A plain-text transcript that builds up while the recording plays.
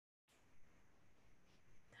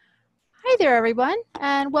there, everyone,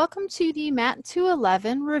 and welcome to the Mat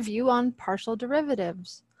 211 review on partial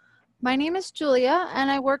derivatives. My name is Julia, and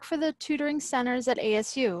I work for the tutoring centers at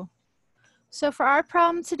ASU. So for our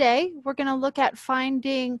problem today, we're going to look at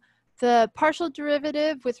finding the partial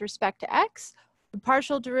derivative with respect to x, the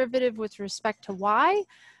partial derivative with respect to y,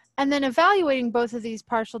 and then evaluating both of these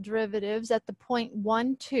partial derivatives at the point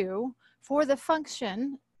 1, 2 for the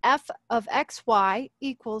function f of xy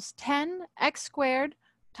equals 10x squared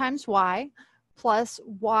times y plus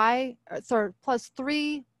 3y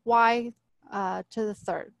to the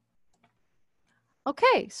third.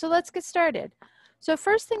 Okay, so let's get started. So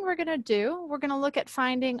first thing we're going to do, we're going to look at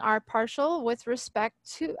finding our partial with respect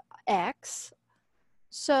to x.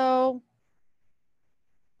 So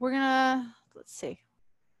we're going to, let's see,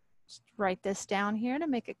 just write this down here to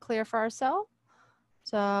make it clear for ourselves.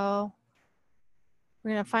 So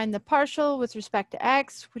we're going to find the partial with respect to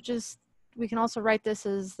x, which is, we can also write this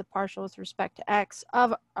as the partial with respect to x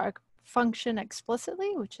of our function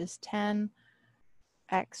explicitly, which is 10x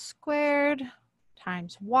squared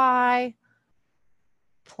times y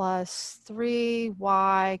plus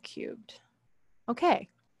 3y cubed. Okay,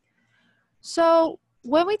 so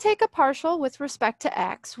when we take a partial with respect to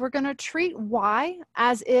x, we're going to treat y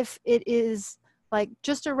as if it is like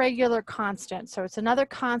just a regular constant. So it's another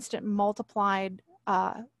constant multiplied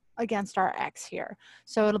against our x here.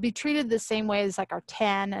 So it'll be treated the same way as like our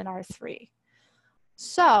 10 and our 3.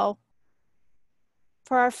 So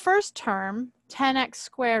for our first term, 10x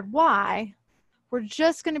squared y, we're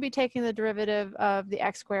just going to be taking the derivative of the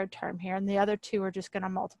x squared term here, and the other two are just going to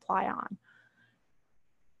multiply on.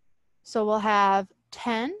 So we'll have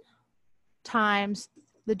 10 times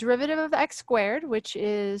the derivative of x squared, which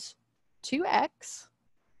is 2x,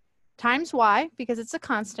 times y, because it's a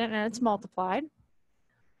constant and it's multiplied.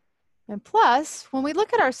 And plus, when we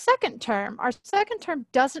look at our second term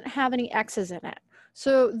doesn't have any x's in it.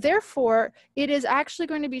 So therefore, it is actually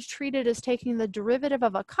going to be treated as taking the derivative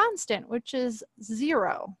of a constant, which is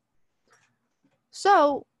 0.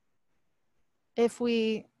 So if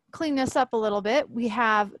we clean this up a little bit, we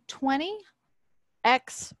have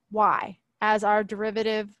 20xy as our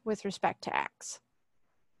derivative with respect to x.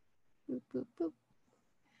 Boop, boop, boop.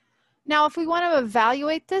 Now, if we want to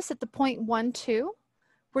evaluate this at the point 1, 2,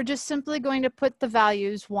 we're just simply going to put the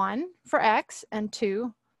values 1 for x and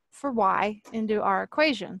 2 for y into our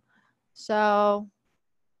equation. So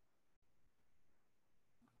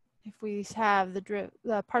if we have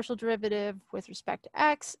the partial derivative with respect to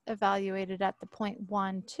x evaluated at the point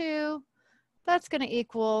 1, 2, that's going to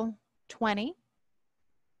equal 20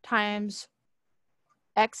 times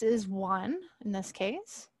x is 1 in this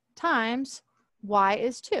case, times y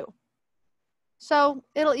is 2. So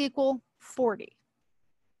it'll equal 40.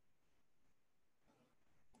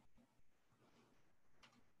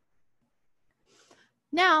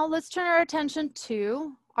 Now let's turn our attention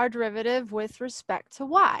to our derivative with respect to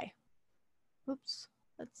y. Oops,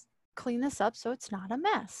 let's clean this up so it's not a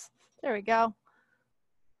mess. There we go.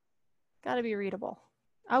 Got to be readable.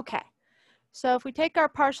 Okay, so if we take our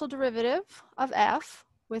partial derivative of f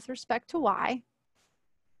with respect to y,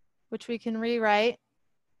 which we can rewrite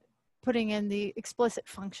putting in the explicit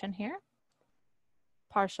function here,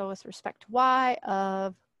 partial with respect to y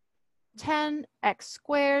of 10x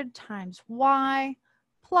squared times y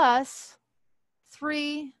plus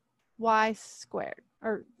 3y squared,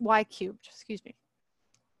 or y cubed, excuse me.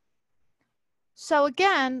 So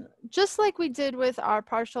again, just like we did with our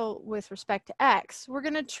partial with respect to x, we're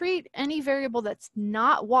going to treat any variable that's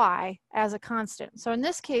not y as a constant. So in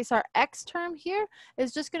this case, our x term here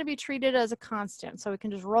is just going to be treated as a constant. So we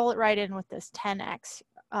can just roll it right in with this 10x,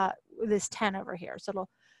 this 10 over here. So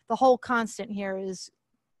the whole constant here is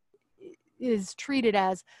treated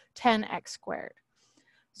as 10x squared.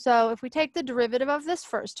 So if we take the derivative of this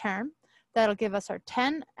first term, that'll give us our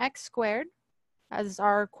 10x squared as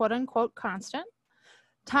our quote-unquote constant,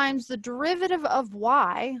 times the derivative of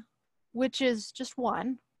y, which is just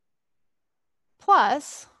 1,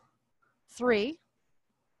 plus 3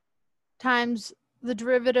 times the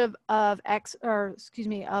derivative of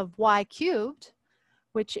of y cubed,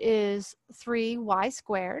 which is 3y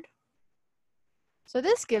squared. So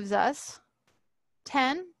this gives us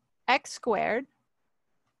 10x squared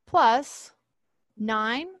plus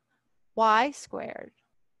 9y squared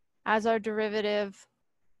as our derivative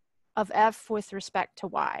of f with respect to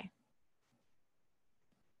y.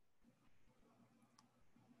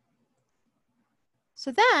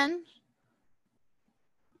 So then,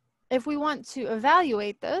 if we want to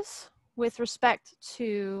evaluate this with respect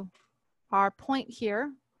to our point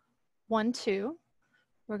here, 1, 2,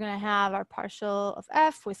 we're going to have our partial of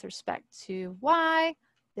f with respect to y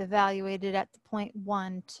evaluated at the point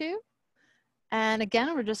 1, 2. And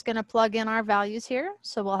again, we're just going to plug in our values here.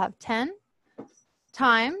 So we'll have 10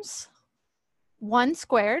 times 1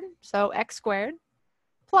 squared, so x squared,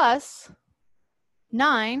 plus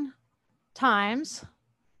 9 times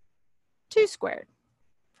 2 squared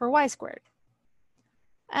for y squared.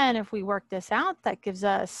 And if we work this out, that gives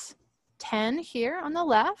us 10 here on the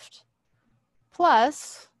left,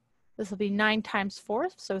 plus, this will be 9 times 4,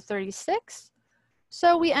 so 36.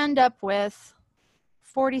 So we end up with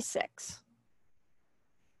 46.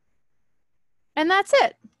 And that's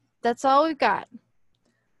it. That's all we've got.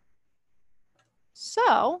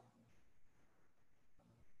 So,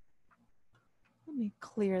 let me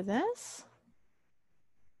clear this.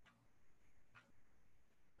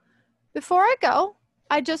 Before I go,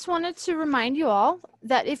 I just wanted to remind you all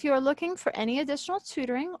that if you're looking for any additional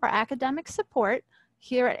tutoring or academic support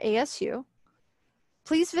here at ASU,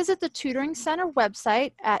 please visit the Tutoring Center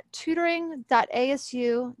website at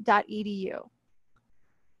tutoring.asu.edu.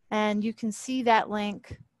 And you can see that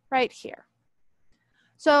link right here.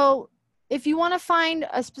 So if you want to find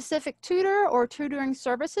a specific tutor or tutoring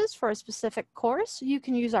services for a specific course, you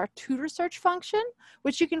can use our tutor search function,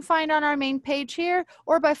 which you can find on our main page here,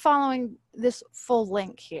 or by following this full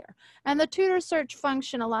link here. And the tutor search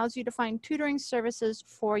function allows you to find tutoring services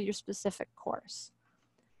for your specific course.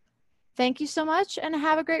 Thank you so much and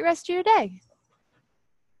have a great rest of your day.